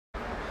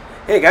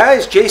Hey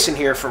guys, Jason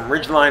here from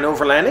Ridgeline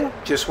Overlanding.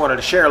 Just wanted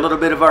to share a little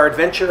bit of our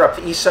adventure up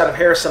the east side of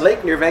Harrison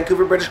Lake near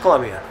Vancouver, British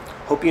Columbia.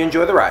 Hope you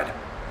enjoy the ride.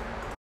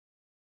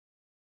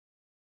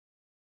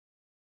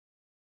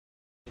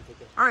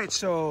 Alright,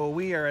 so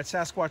we are at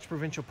Sasquatch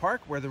Provincial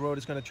Park where the road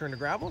is going to turn to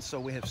gravel, so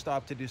we have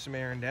stopped to do some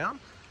airing down.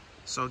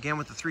 So again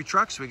with the three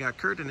trucks, we got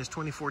Kurt in his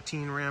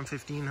 2014 Ram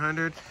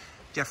 1500,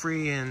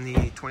 Jeffrey in the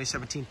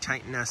 2017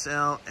 Titan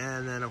SL,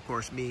 and then of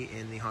course me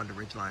in the Honda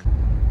Ridgeline.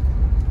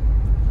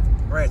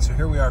 Right, so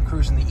here we are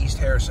cruising the East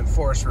Harrison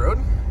Forest Road.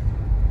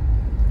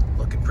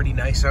 Looking pretty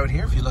nice out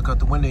here. If you look out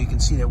the window, you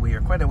can see that we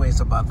are quite a ways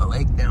above the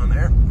lake down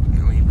there.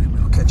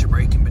 We'll catch a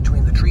break in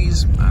between the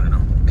trees. I don't know,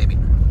 maybe.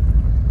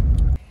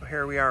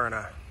 Here we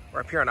are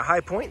we're up here on a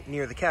high point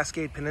near the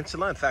Cascade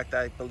Peninsula. In fact,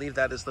 I believe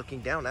that is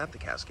looking down at the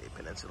Cascade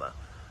Peninsula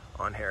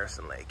on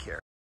Harrison Lake here.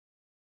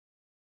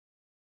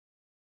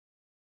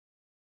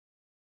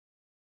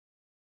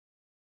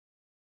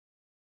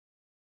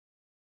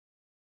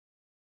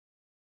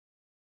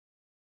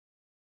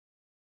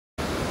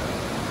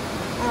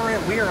 All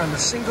right, we are on the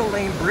single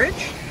lane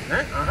bridge.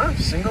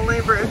 Single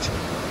lane bridge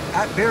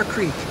at Bear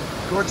Creek.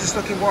 Gorgeous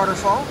looking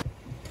waterfall.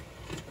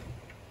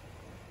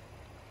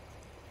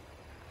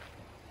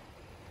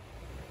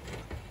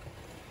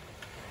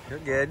 You're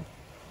good.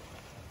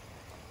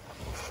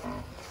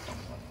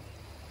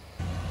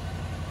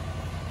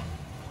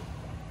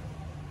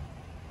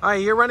 All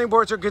right, your running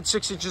boards are good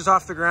 6 inches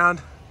off the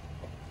ground.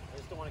 I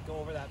just don't want to go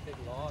over that big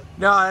log.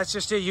 No, that's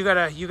just it. You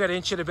gotta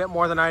inch it a bit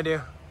more than I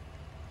do.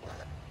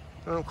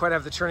 I don't quite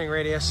have the turning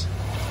radius.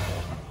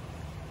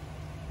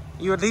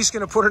 You at least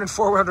gonna put it in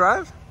four-wheel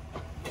drive?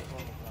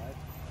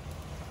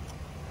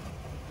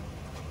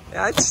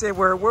 Yeah, I'd say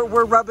we're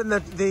rubbing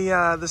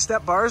the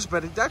step bars,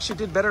 but it actually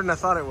did better than I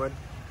thought it would.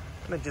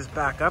 I'm gonna just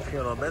back up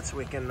here a little bit so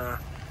we can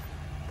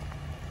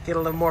get a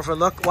little more of a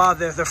look. Wow,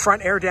 the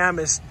front air dam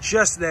is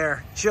just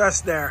there,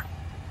 just there.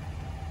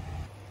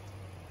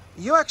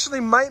 You actually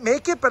might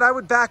make it, but I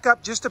would back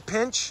up just a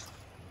pinch.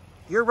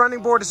 Your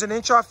running board is an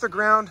inch off the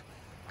ground.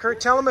 Kurt,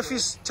 tell him if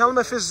his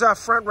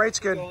front right's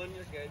good.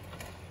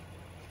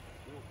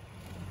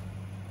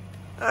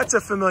 That's a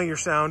familiar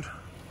sound.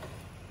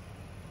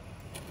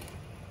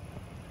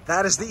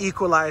 That is the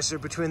equalizer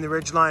between the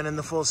Ridgeline and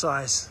the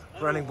full-size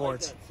running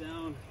boards. That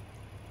sound.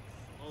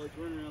 Oh, it's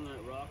running around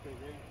that rock right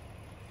there.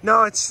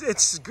 No,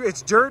 it's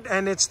dirt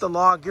and it's the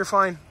log. You're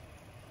fine.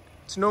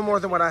 It's no more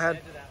than what I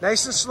had.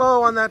 Nice and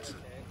slow on that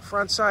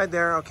front side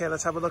there. Okay,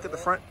 let's have a look at the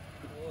front.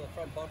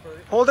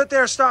 Hold it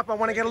there. Stop. I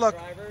want to get a look.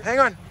 Hang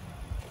on.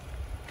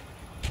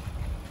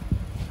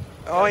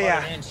 Oh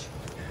yeah.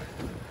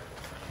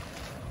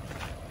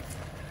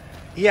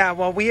 Yeah,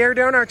 well, we air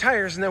down our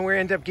tires and then we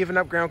end up giving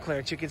up ground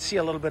clearance. You can see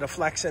a little bit of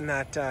flex in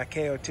that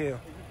KO2. Is it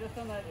just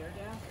on that air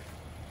dam?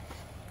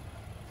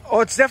 Oh,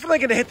 it's definitely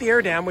going to hit the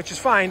air dam, which is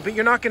fine, but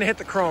you're not going to hit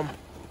the chrome.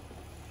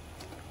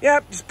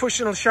 Yep, just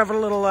pushing, shoving a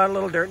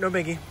little dirt, no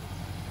biggie.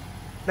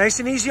 Nice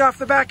and easy off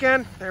the back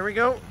end. There we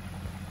go.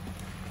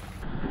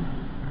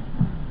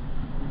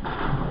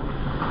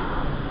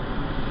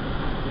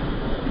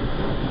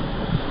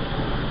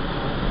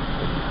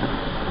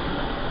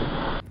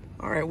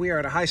 All right, we are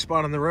at a high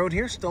spot on the road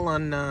here, still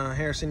on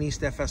Harrison East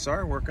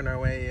FSR, working our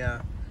way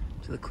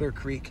to the Clear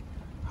Creek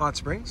Hot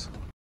Springs.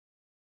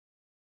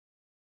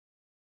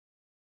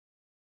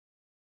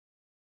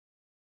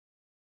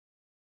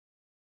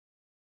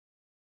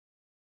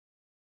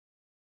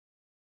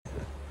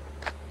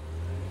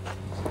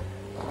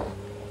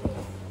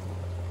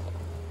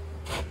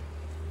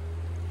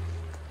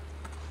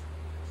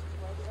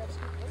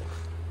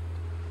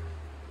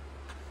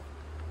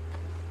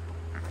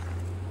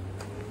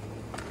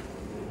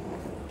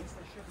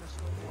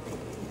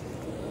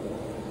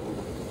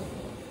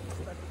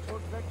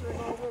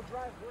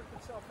 Work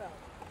itself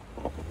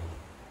out.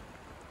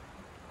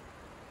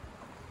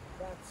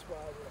 That's why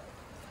we're at.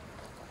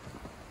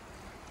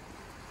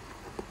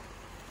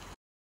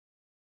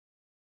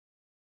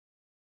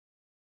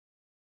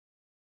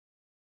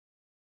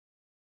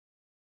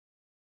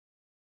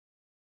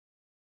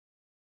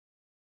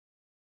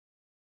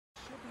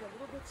 Should be a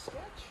little bit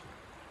sketch.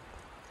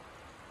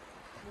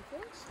 You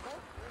think?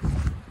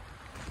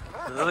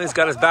 Well, he's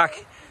got his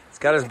back. He's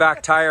got his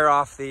back tire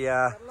off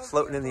the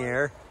floating in the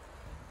air.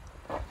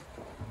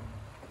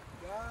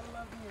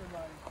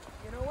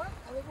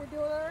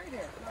 Doing all right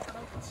here. Not that I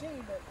can see,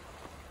 but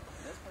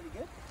that's pretty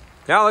good.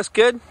 Yeah, looks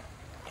good.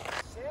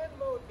 Sand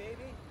mode,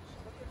 baby.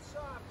 Just looking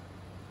soft.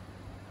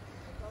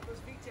 Like all those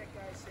VanTech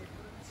guys say,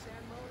 put it in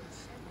sand mode and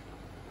sand.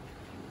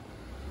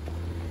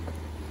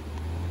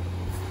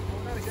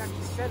 Well, not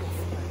exactly settled.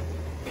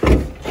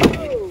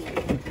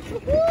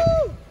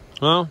 Woo!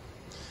 Well,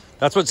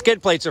 that's what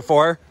skid plates are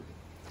for.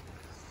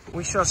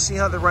 We shall see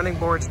how the running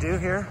boards do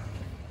here.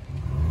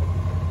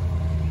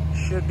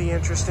 Should be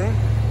interesting.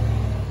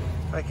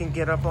 I can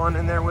get up on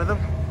in there with them.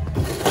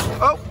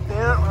 Oh,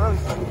 yeah, well,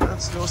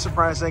 that's no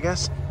surprise, I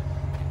guess.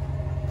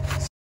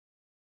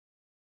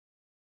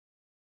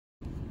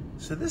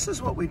 So this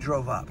is what we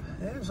drove up.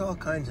 It was all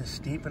kinds of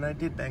steep, and I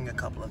did bang a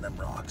couple of them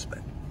rocks, but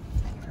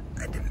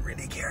I didn't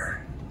really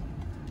care.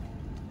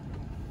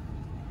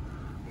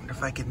 wonder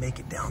if I could make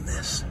it down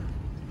this.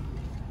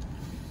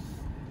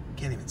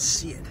 Can't even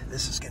see it.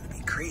 This is gonna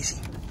be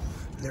crazy.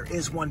 There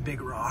is one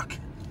big rock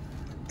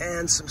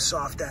and some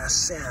soft ass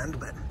sand,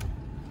 but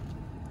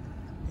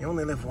you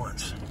only live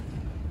once.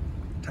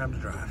 Time to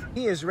drive.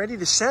 He is ready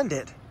to send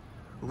it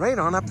right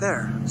on up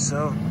there.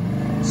 So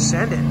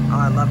send it. Oh,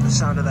 I love the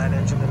sound of that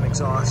engine and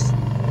exhaust.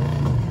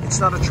 It's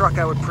not a truck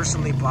I would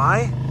personally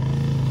buy,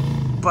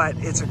 but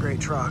it's a great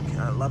truck.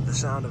 I love the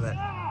sound of it.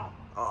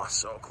 Oh,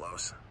 so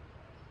close.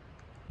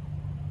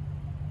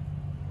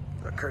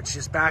 Kurt's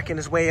just backing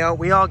his way out.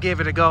 We all gave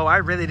it a go. I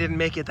really didn't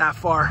make it that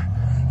far.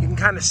 You can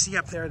kind of see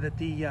up there that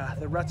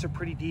the ruts are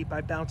pretty deep.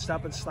 I bounced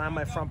up and slammed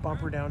my front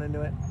bumper down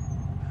into it.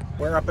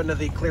 We're up into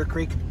the Clear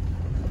Creek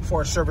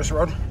Forest Service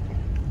Road.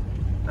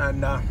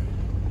 And,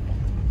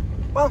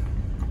 well,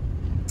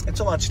 it's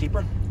a lot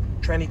steeper.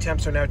 Tranny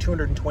temps are now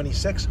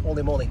 226.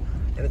 Holy moly.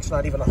 And it's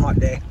not even a hot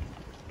day.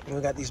 And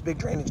we've got these big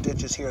drainage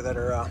ditches here that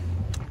are,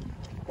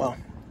 well,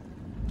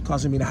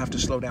 causing me to have to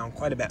slow down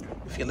quite a bit.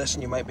 If you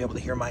listen, you might be able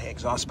to hear my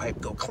exhaust pipe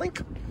go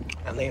clink.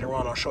 And later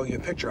on, I'll show you a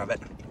picture of it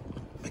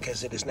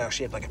because it is now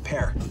shaped like a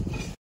pear.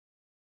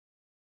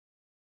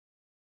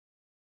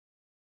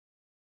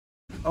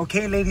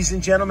 Okay, ladies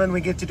and gentlemen,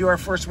 we get to do our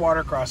first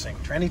water crossing.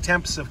 Tranny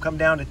temps have come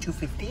down to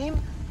 215,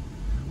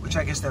 which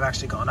I guess they've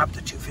actually gone up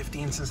to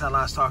 215 since I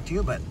last talked to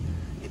you, but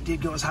it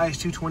did go as high as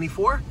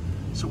 224.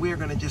 So we are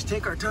gonna just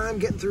take our time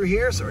getting through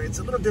here. Sorry, it's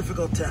a little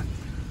difficult to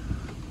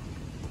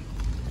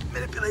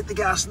manipulate the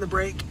gas and the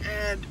brake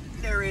and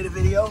narrate a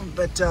video,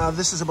 but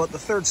this is about the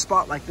third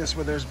spot like this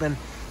where there's been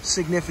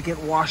significant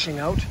washing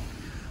out.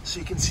 So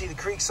you can see the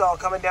creek's all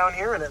coming down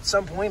here, and at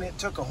some point it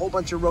took a whole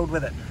bunch of road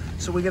with it.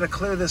 So we gotta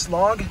clear this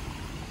log.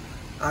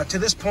 To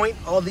this point,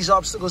 all these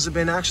obstacles have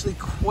been actually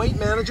quite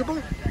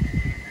manageable,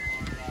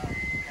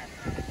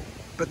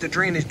 but the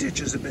drainage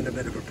ditches have been a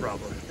bit of a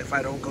problem. If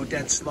I don't go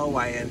dead slow,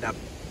 I end up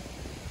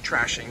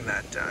trashing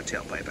that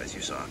tailpipe, as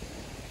you saw.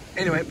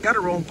 Anyway, gotta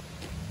roll.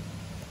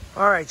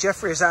 All right,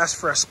 Jeffrey has asked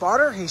for a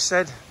spotter. He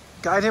said,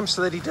 guide him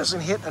so that he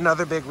doesn't hit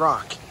another big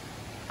rock.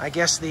 I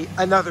guess the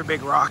another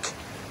big rock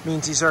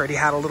means he's already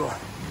had a little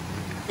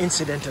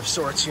incident of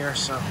sorts here,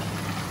 so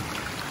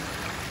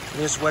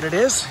it is what it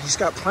is. He's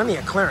got plenty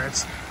of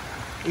clearance.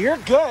 You're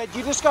good.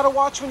 You just got to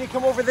watch when you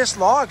come over this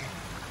log.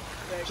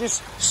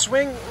 Just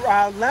swing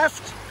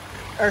left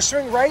or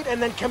swing right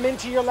and then come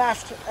into your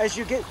left as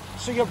you get,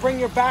 so you'll bring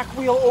your back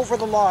wheel over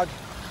the log.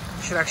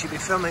 I should actually be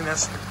filming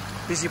this.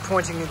 Busy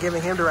pointing and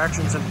giving him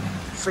directions and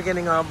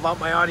forgetting about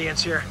my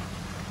audience here.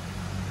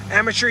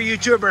 Amateur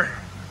YouTuber.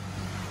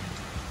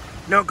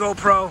 No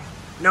GoPro,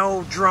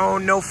 no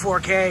drone, no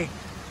 4K.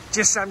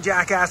 Just some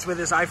jackass with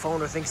his iPhone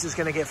who thinks he's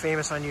gonna get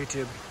famous on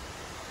YouTube.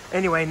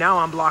 Anyway, now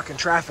I'm blocking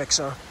traffic,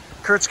 so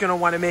Kurt's gonna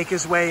want to make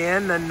his way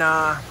in, and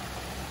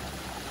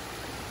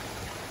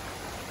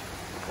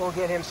we'll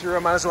get him through. I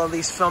might as well at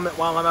least film it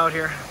while I'm out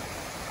here.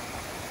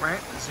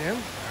 Right, zoom.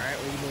 All right,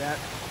 we'll do that.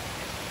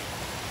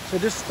 So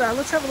just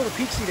let's have a little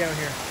peek-see down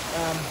here.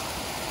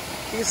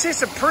 You can see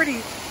some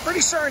pretty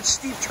darn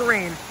steep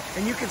terrain,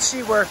 and you can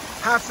see where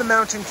half the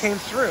mountain came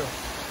through,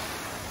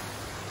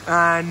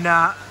 and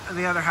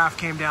the other half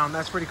came down.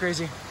 That's pretty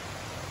crazy.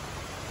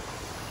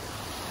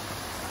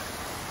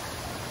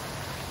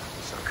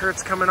 So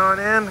Kurt's coming on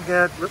in.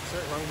 Good. Whoops,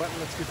 sorry, wrong button.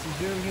 Let's get some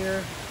zoom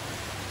here.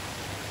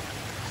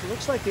 So it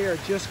looks like they are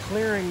just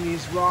clearing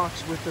these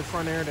rocks with their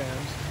front air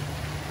dams.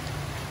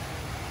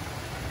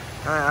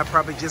 I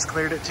probably just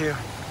cleared it too.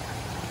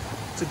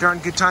 It's a darn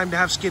good time to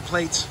have skid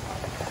plates.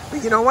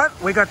 But you know what?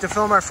 We got to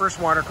film our first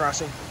water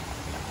crossing,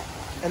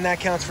 and that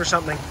counts for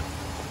something.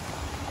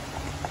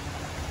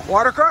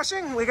 Water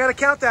crossing, we got to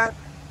count that.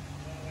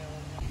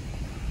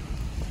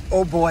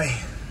 Oh boy,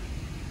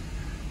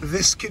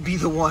 this could be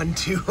the one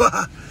to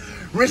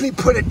really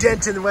put a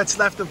dent in what's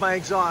left of my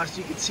exhaust.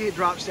 You can see it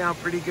drops down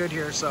pretty good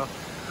here, so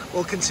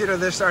we'll consider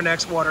this our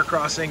next water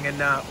crossing, and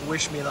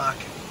wish me luck.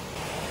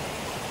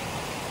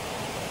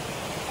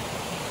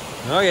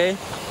 Okay.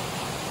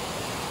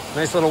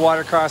 Nice little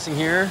water crossing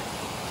here.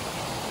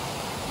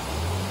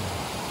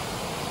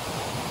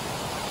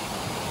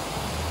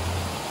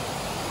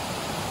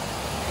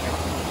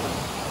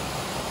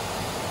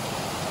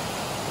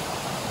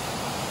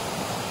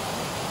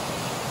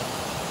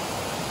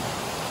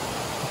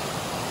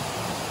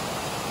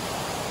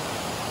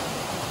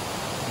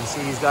 You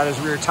see he's got his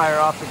rear tire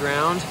off the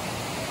ground.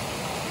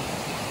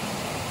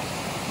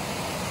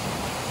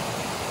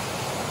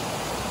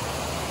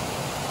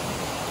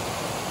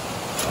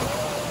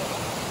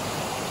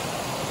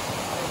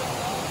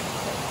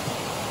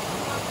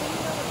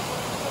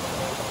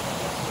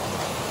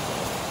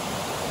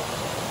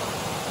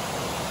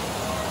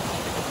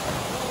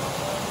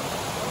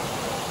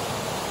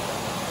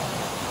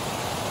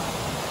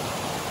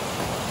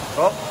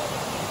 Oh.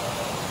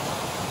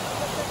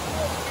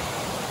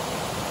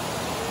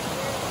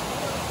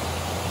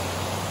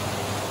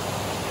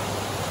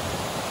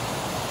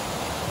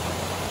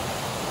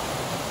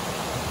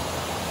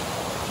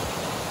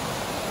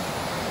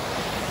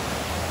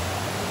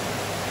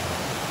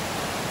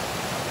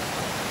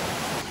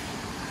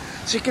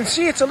 So you can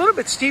see it's a little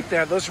bit steep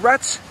there. Those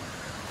ruts,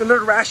 the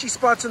little rashy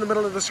spots in the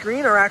middle of the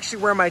screen are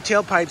actually where my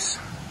tailpipes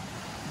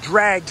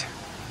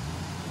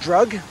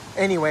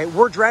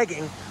we're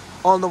dragging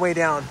on the way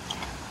down.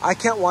 I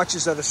can't watch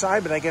this other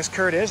side, but I guess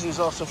Kurt is. He's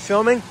also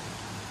filming.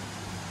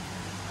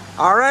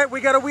 All right, we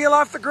got a wheel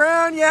off the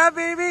ground. Yeah,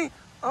 baby.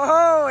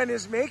 Oh, and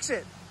this makes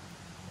it.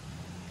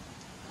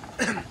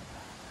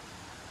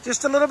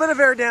 Just a little bit of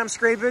air dam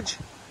scrapage.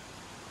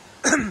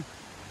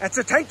 That's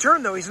a tight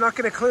turn, though. He's not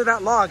going to clear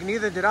that log.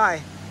 Neither did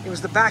I. It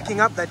was the backing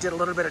up that did a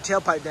little bit of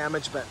tailpipe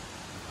damage, but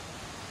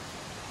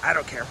I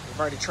don't care. We've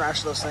already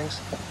trashed those things.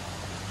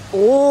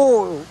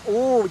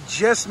 Oh,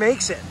 just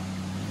makes it.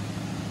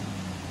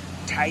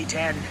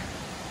 Titan.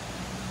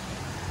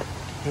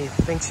 He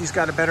thinks he's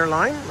got a better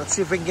line. Let's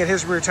see if we can get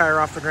his rear tire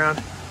off the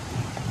ground.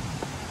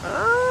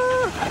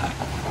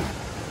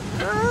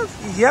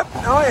 Yep.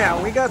 Oh,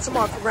 yeah. We got some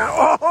off the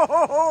ground.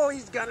 Oh,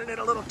 he's gunning it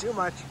a little too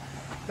much.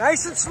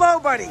 Nice and slow,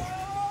 buddy.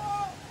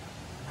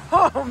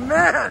 Oh,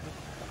 man.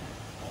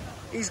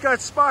 He's got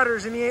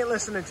spotters and he ain't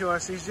listening to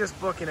us. He's just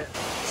booking it.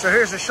 So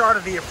here's a shot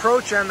of the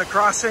approach and the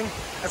crossing.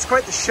 That's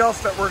quite the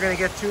shelf that we're going to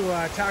get to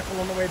tackle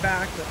on the way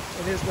back, but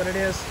it is what it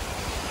is.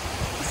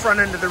 The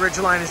front end of the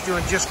Ridgeline is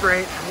doing just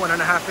great.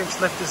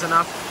 1.5-inch lift is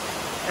enough.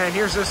 And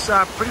here's this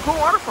pretty cool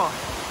waterfall.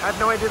 I had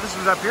no idea this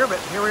was up here, but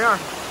here we are.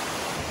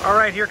 All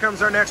right, here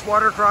comes our next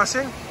water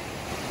crossing.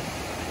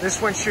 This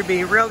one should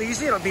be real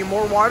easy. It'll be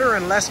more water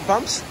and less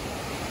bumps.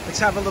 Let's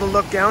have a little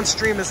look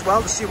downstream as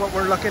well to see what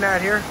we're looking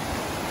at here.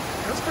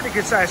 That's a pretty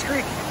good sized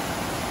creek.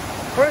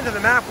 According to the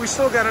map, we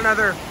still got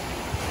another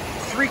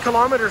 3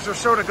 kilometers or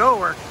so to go.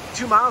 We're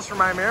 2 miles from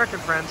my American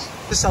friends.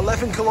 This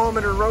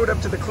 11-kilometer road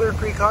up to the Clear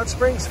Creek Hot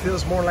Springs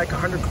feels more like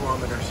 100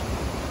 kilometers,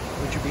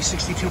 which would be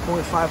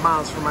 62.5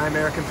 miles for my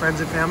American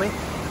friends and family.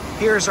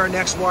 Here's our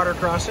next water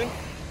crossing.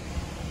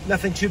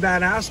 Nothing too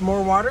badass,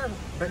 more water,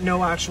 but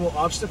no actual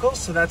obstacles,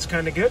 so that's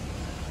kind of good.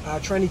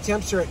 Trendy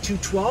temps are at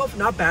 212,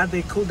 not bad.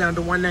 They cooled down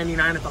to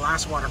 199 at the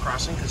last water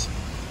crossing because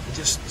we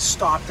just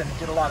stopped and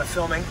did a lot of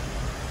filming.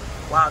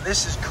 Wow,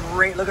 this is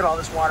great. Look at all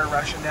this water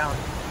rushing down.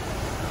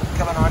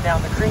 Coming on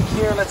down the creek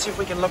here. Let's see if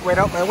we can look right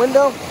out my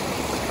window.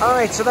 All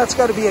right, so that's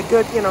got to be a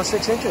good,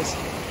 6 inches.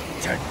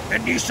 The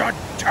Nissan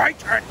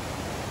Titan.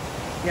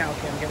 Yeah,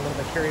 okay, I'm getting a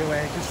little bit carried away.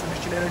 I just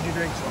finished an energy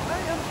drink, so I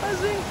am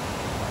buzzing.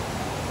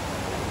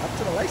 Up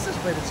to the license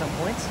plate at some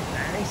points.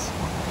 Nice.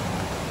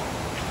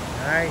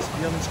 Nice.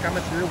 Fielding's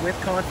coming through with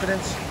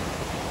confidence.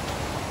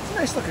 It's a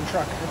nice looking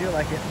truck. I do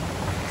like it.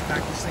 Let's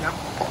back this thing up.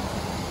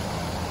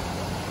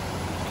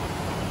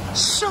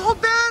 So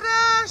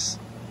badass!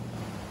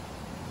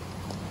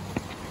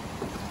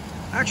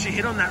 I actually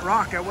hit on that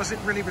rock. I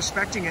wasn't really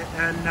respecting it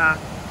and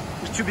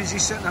was too busy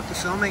setting up the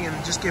filming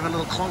and just gave a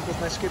little clunk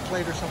with my skid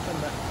plate or something.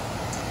 But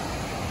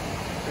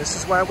this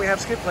is why we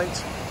have skid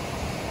plates.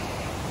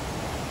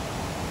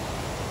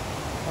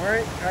 All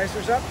right,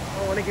 Kaiser's up.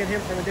 I want to get him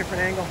from a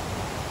different angle.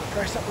 We'll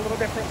try something a little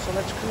different, so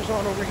let's cruise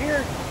on over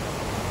here.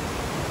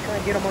 Try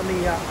and get him on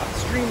the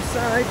upstream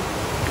side.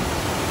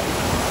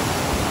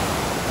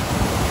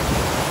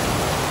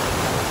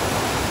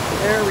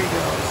 There we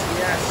go,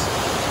 yes.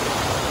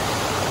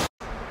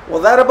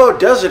 Well, that about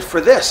does it for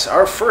this,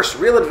 our first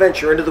real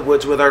adventure into the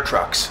woods with our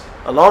trucks.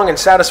 A long and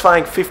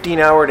satisfying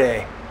 15-hour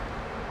day.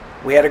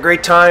 We had a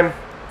great time,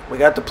 we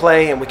got to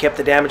play, and we kept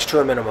the damage to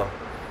a minimum.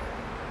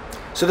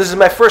 So this is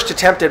my first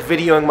attempt at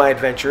videoing my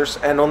adventures,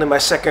 and only my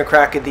second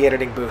crack at the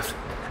editing booth.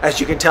 As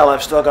you can tell,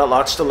 I've still got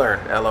lots to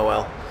learn,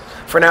 LOL.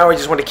 For now, I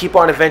just want to keep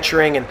on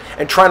adventuring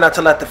and try not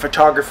to let the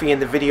photography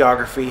and the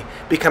videography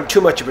become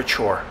too much of a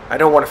chore. I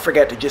don't want to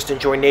forget to just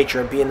enjoy nature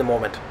and be in the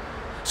moment.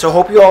 So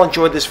hope you all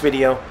enjoyed this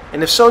video,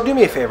 and if so, do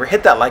me a favor,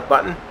 hit that like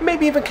button,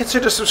 maybe even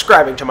consider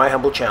subscribing to my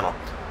humble channel.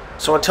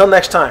 So until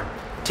next time,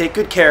 take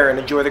good care and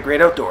enjoy the great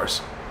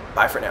outdoors.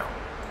 Bye for now.